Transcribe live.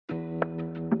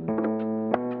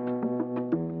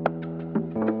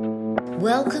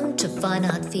Welcome to Fine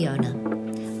Art Fiona,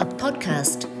 a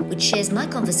podcast which shares my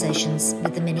conversations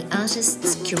with the many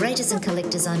artists, curators and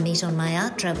collectors I meet on my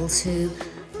art travels who,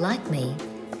 like me,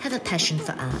 have a passion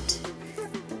for art.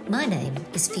 My name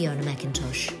is Fiona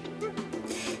McIntosh.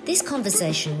 This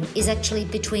conversation is actually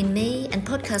between me and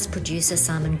podcast producer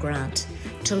Simon Grant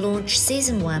to launch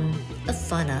Season 1 of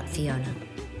Fine Art Fiona.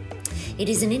 It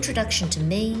is an introduction to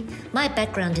me, my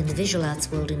background in the visual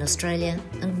arts world in Australia,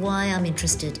 and why I'm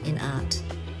interested in art.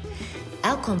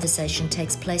 Our conversation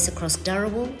takes place across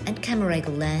Dharawal and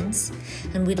Camaragal lands,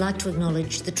 and we'd like to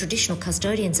acknowledge the traditional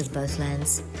custodians of both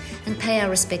lands and pay our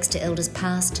respects to elders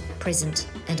past, present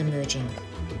and emerging.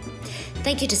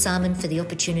 Thank you to Simon for the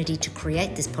opportunity to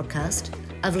create this podcast.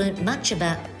 I've learnt much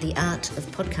about the art of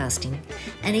podcasting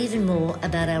and even more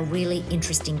about our really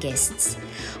interesting guests.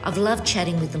 I've loved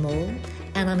chatting with them all,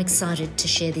 and I'm excited to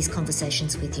share these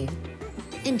conversations with you.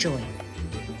 Enjoy.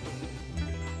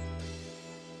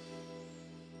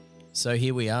 So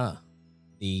here we are.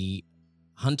 The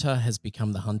hunter has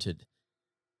become the hunted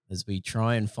as we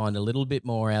try and find a little bit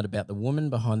more out about the woman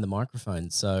behind the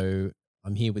microphone. So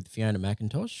I'm here with Fiona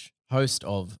McIntosh, host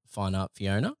of Fine Art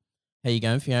Fiona. How you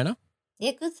going, Fiona?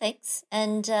 Yeah, good, thanks.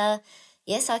 And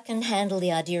yes, I can handle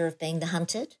the idea of being the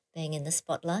hunted, being in the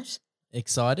spotlight.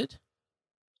 Excited?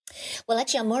 Well,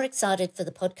 actually, I'm more excited for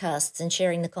the podcasts and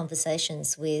sharing the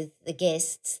conversations with the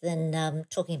guests than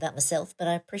talking about myself, but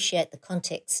I appreciate the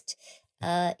context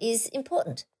is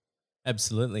important.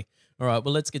 Absolutely. All right,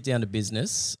 well, let's get down to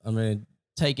business. I'm going to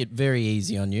take it very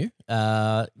easy on you.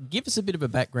 Give us a bit of a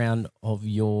background of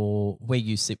where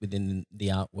you sit within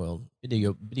the art world, bit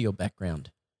of your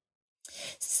background.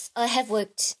 I have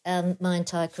worked my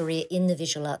entire career in the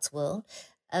visual arts world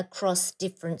across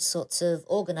different sorts of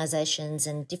organisations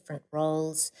and different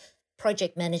roles,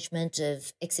 project management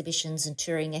of exhibitions and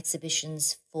touring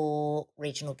exhibitions for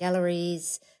regional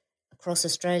galleries across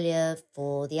Australia,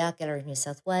 for the Art Gallery of New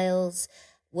South Wales,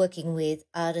 working with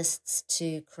artists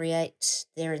to create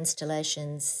their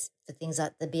installations for things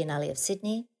like the Biennale of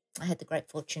Sydney. I had the great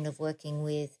fortune of working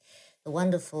with the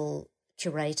wonderful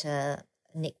curator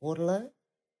Nick Waterlow.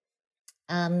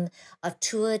 I've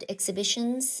toured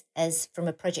exhibitions as from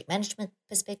a project management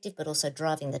perspective, but also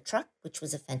driving the truck, which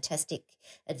was a fantastic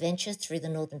adventure through the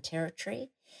Northern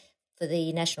Territory for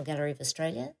the National Gallery of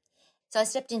Australia. So I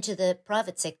stepped into the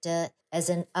private sector as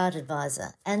an art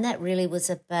advisor, and that really was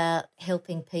about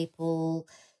helping people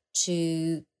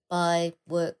to buy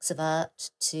works of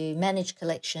art, to manage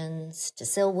collections, to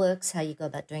sell works, how you go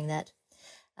about doing that.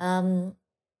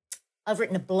 I've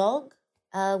written a blog,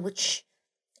 which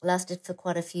lasted for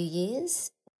quite a few years,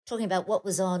 talking about what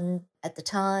was on at the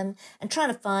time and trying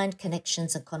to find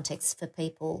connections and contexts for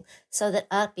people so that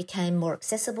art became more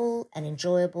accessible and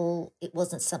enjoyable. It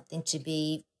wasn't something to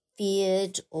be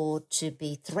feared or to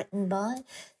be threatened by.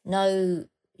 No,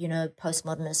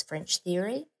 postmodernist French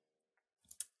theory.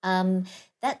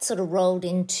 That sort of rolled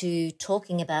into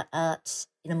talking about art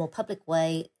in a more public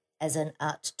way as an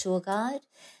art tour guide,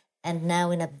 and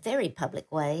now in a very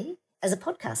public way as a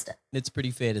podcaster. It's pretty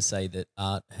fair to say that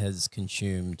art has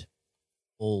consumed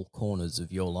all corners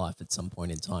of your life at some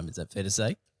point in time. Is that fair to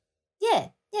say? Yeah.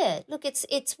 Look,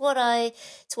 it's what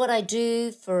I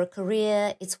do for a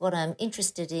career. It's what I'm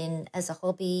interested in as a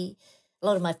hobby. A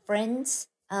lot of my friends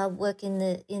work in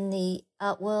the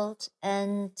art world,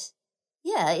 and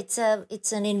yeah, it's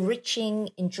an enriching,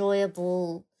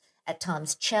 enjoyable, at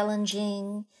times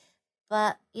challenging,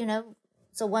 but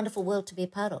it's a wonderful world to be a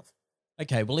part of.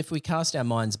 Okay, well, if we cast our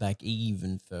minds back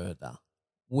even further,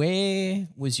 where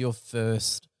was your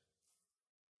first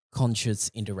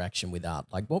conscious interaction with art?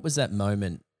 Like, what was that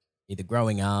moment, either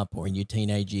growing up or in your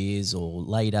teenage years or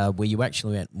later, where you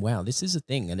actually went, wow, this is a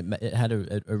thing, and it had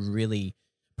a really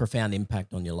profound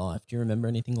impact on your life? Do you remember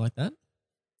anything like that?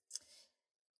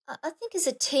 I think as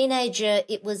a teenager,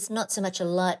 it was not so much a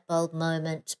light bulb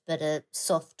moment, but a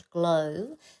soft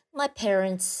glow. My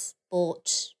parents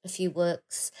bought a few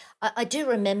works. I do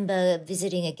remember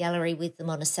visiting a gallery with them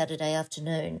on a Saturday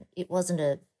afternoon. It wasn't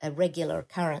a regular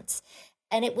occurrence,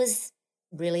 and it was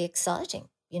really exciting.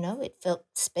 It felt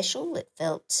special. It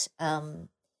felt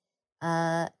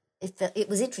it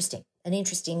was interesting, and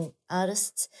interesting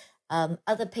artists.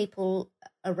 Other people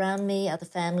around me, other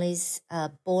families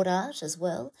bought art as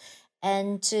well,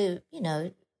 and to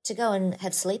go and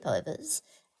have sleepovers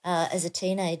as a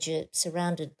teenager,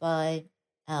 surrounded by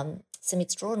some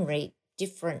extraordinary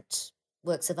different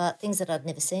works of art, things that I'd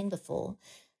never seen before,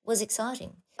 was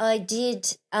exciting. I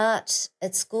did art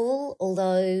at school,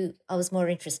 although I was more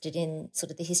interested in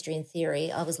sort of the history and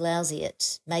theory. I was lousy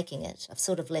at making it. I've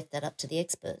sort of left that up to the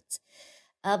experts.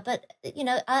 But,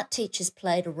 art teachers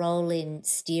played a role in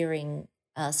steering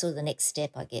sort of the next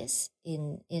step, I guess,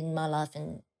 in my life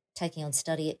and taking on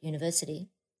study at university.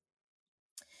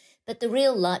 But the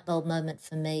real light bulb moment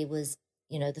for me was,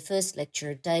 the first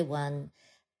lecture, day one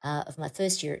of my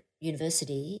first year at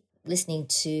university, listening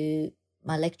to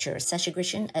my lecturer, Sasha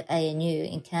Grishin at ANU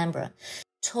in Canberra,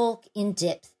 talk in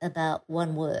depth about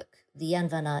one work, the Jan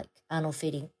van Eyck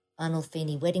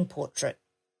Arnolfini wedding portrait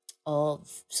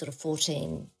of sort of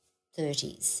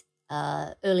 1430s,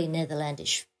 early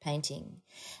Netherlandish painting.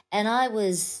 And I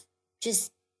was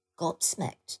just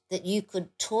gobsmacked that you could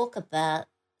talk about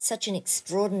such an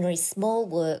extraordinary small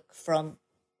work from,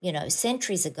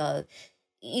 centuries ago.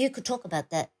 You could talk about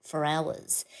that for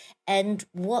hours. And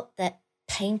what that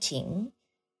painting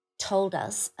told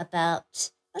us about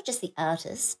not just the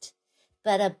artist,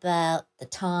 but about the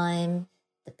time,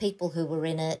 the people who were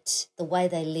in it, the way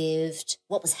they lived,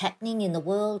 what was happening in the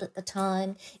world at the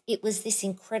time. It was this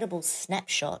incredible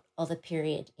snapshot of a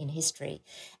period in history.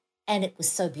 And it was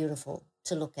so beautiful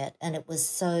to look at. And it was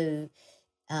so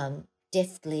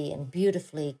deftly and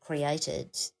beautifully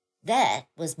created. That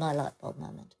was my light bulb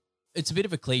moment. It's a bit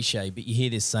of a cliche, but you hear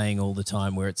this saying all the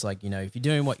time where it's like, if you're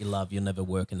doing what you love, you'll never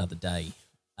work another day.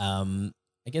 I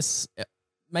guess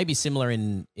maybe similar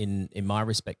in my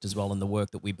respect as well, in the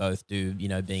work that we both do,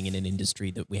 being in an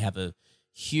industry that we have a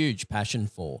huge passion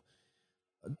for.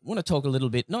 I want to talk a little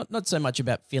bit, not so much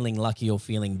about feeling lucky or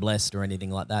feeling blessed or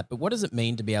anything like that, but what does it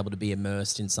mean to be able to be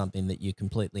immersed in something that you're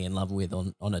completely in love with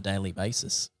on a daily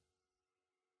basis?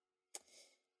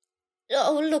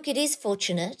 Oh, look, it is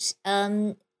fortunate.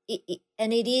 And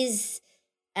it is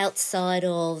outside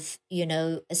of,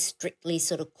 a strictly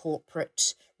sort of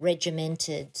corporate,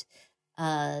 regimented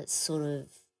sort of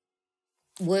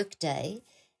work day.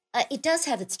 It does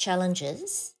have its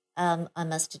challenges, I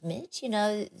must admit.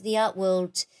 The art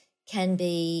world can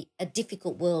be a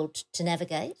difficult world to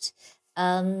navigate,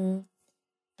 but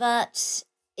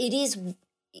it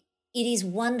is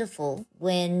wonderful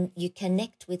when you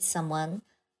connect with someone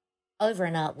over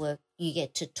an artwork. You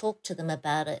get to talk to them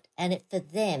about it, and for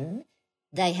them,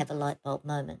 they have a light bulb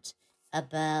moment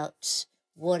about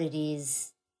what it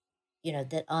is,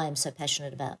 that I am so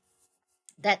passionate about.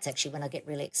 That's actually when I get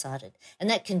really excited.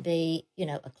 And that can be,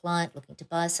 a client looking to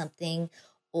buy something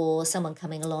or someone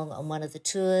coming along on one of the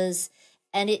tours,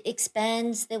 and it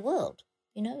expands their world,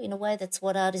 in a way. That's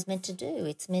what art is meant to do.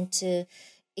 It's meant to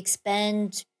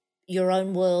expand your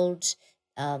own world,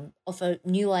 offer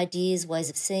new ideas,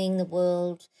 ways of seeing the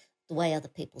world, the way other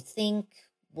people think,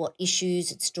 what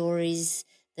issues and stories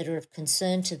that are of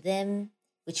concern to them,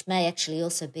 which may actually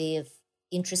also be of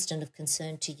interest and of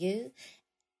concern to you,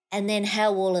 and then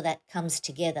how all of that comes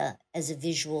together as a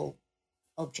visual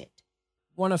object.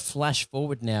 I want to flash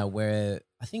forward now where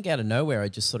I think out of nowhere I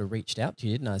just sort of reached out to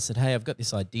you, didn't I? I said, hey, I've got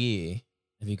this idea.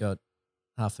 Have you got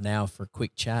half an hour for a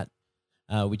quick chat?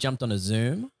 We jumped on a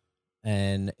Zoom,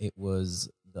 and it was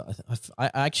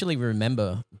I actually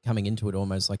remember coming into it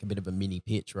almost like a bit of a mini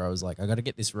pitch where I was like, I got to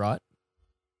get this right.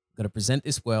 I've got to present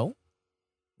this well.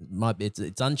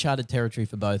 It's uncharted territory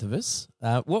for both of us.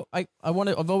 I've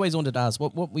always wanted to ask,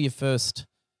 what were your first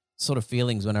sort of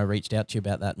feelings when I reached out to you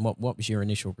about that, and what was your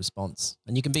initial response?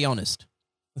 And you can be honest.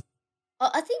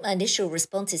 I think my initial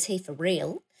response is he for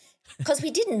real, because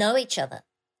we didn't know each other.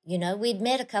 We'd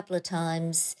met a couple of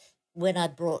times when I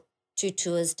brought 2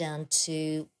 tours down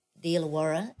to the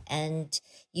Illawarra, and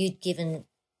you'd given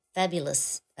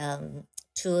fabulous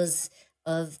tours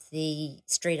of the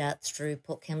street art through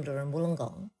Port Kembla and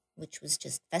Wollongong, which was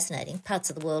just fascinating. Parts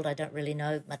of the world I don't really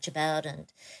know much about,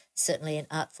 and certainly an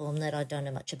art form that I don't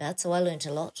know much about, so I learnt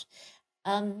a lot.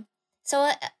 So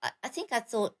I think I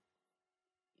thought,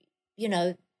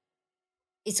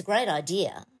 it's a great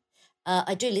idea.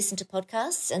 I do listen to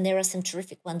podcasts, and there are some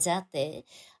terrific ones out there.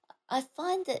 I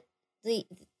find that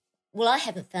I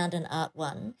haven't found an art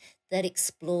one that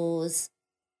explores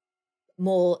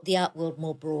the art world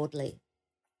more broadly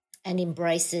and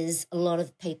embraces a lot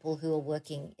of people who are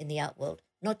working in the art world,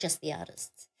 not just the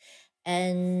artists.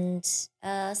 And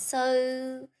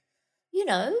so,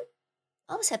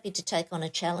 I was happy to take on a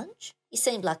challenge. You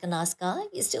seemed like a nice guy.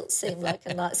 You still seem like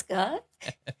a nice guy.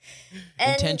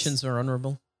 Intentions are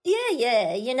honourable.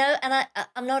 Yeah, and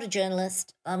I'm not a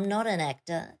journalist. I'm not an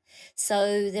actor.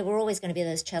 So there were always going to be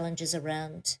those challenges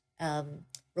around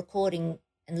recording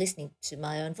and listening to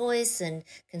my own voice and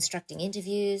constructing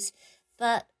interviews.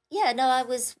 But yeah, no, I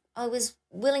was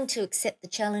willing to accept the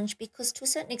challenge because to a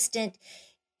certain extent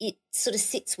it sort of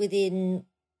sits within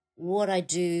what I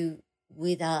do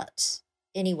with art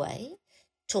anyway,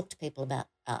 talk to people about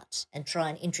art and try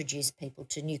and introduce people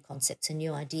to new concepts and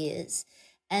new ideas.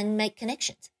 and make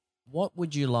connections. What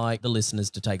would you like the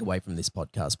listeners to take away from this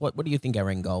podcast? What do you think our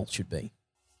end goal should be?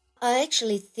 I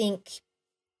actually think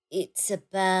it's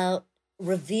about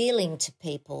revealing to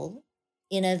people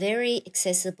in a very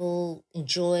accessible,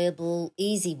 enjoyable,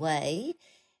 easy way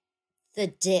the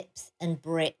depth and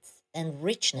breadth and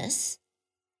richness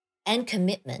and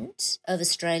commitment of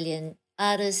Australian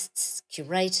artists,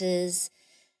 curators,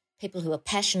 people who are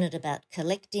passionate about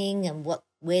collecting and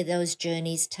where those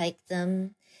journeys take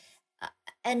them,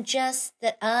 and just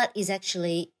that art is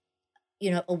actually,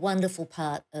 a wonderful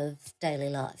part of daily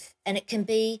life. And it can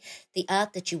be the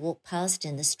art that you walk past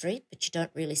in the street but you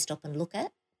don't really stop and look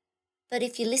at. But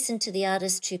if you listen to the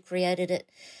artist who created it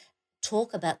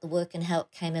talk about the work and how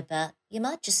it came about, you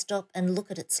might just stop and look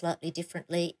at it slightly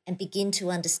differently and begin to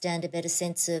understand a better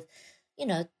sense of,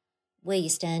 where you're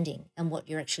standing and what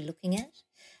you're actually looking at.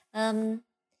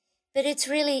 But it's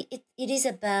really, it is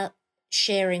about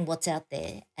sharing what's out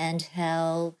there and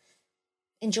how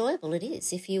enjoyable it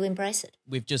is if you embrace it.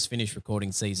 We've just finished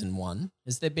recording season 1.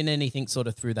 Has there been anything sort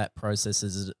of through that process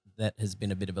that has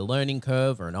been a bit of a learning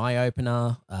curve or an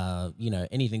eye-opener,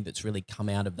 anything that's really come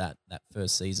out of that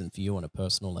first season for you on a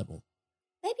personal level?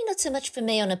 Maybe not so much for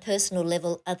me on a personal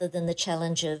level other than the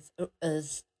challenge of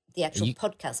the actual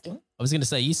podcasting. I was going to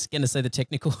say, you're going to say the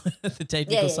technical side?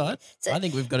 Yeah. So, I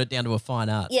think we've got it down to a fine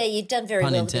art. Yeah, you've done very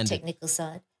well with the technical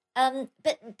side.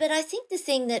 But I think the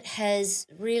thing that has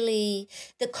really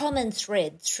the common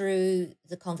thread through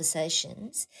the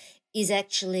conversations is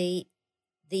actually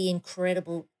the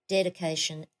incredible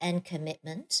dedication and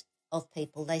commitment of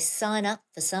people. They sign up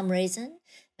for some reason,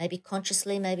 maybe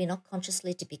consciously, maybe not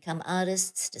consciously, to become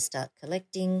artists, to start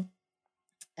collecting,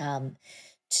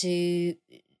 to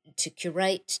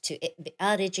curate, to be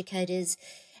art educators,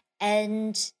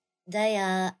 and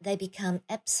they become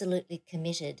absolutely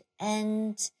committed,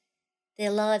 and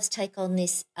their lives take on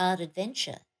this art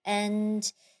adventure,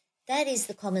 and that is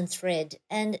the common thread.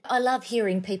 And I love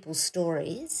hearing people's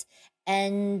stories,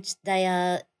 and they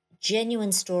are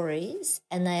genuine stories,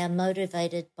 and they are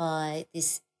motivated by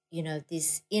this,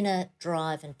 this inner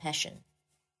drive and passion,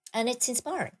 and it's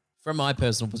inspiring. From my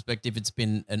personal perspective, it's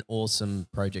been an awesome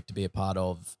project to be a part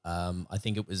of. I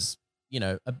think it was,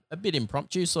 a bit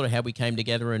impromptu, sort of how we came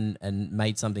together and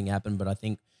made something happen. But I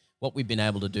think what we've been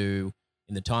able to do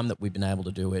in the time that we've been able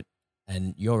to do it,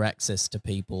 and your access to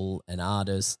people and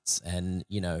artists and,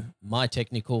 my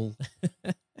technical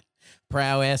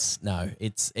prowess,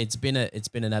 it's been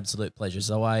an absolute pleasure.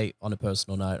 So on a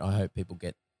personal note, I hope people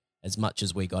get as much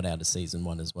as we got out of season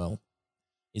 1 as well.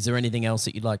 Is there anything else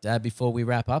that you'd like to add before we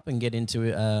wrap up and get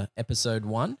into episode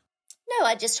 1? No,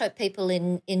 I just hope people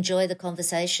enjoy the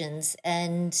conversations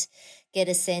and get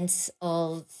a sense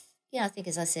of, I think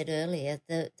as I said earlier,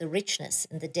 the richness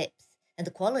and the depth and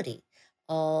the quality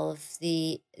of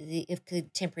the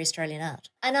contemporary Australian art.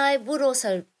 And I would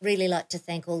also really like to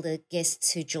thank all the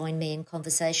guests who joined me in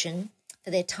conversation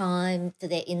for their time, for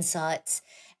their insights,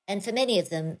 and for many of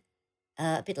them,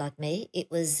 a bit like me,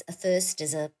 it was a first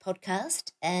as a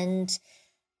podcast, and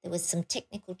there was some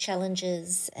technical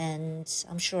challenges, and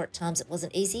I'm sure at times it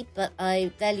wasn't easy, but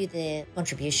I value their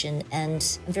contribution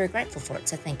and I'm very grateful for it,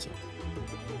 so thank you.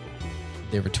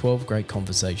 There are 12 great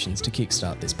conversations to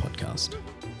kickstart this podcast.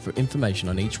 For information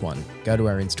on each one, go to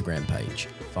our Instagram page,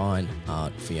 Fine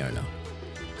Art Fiona.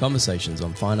 Conversations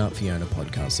on Fine Art Fiona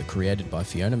podcasts are created by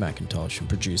Fiona McIntosh and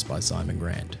produced by Simon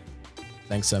Grant.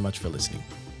 Thanks so much for listening.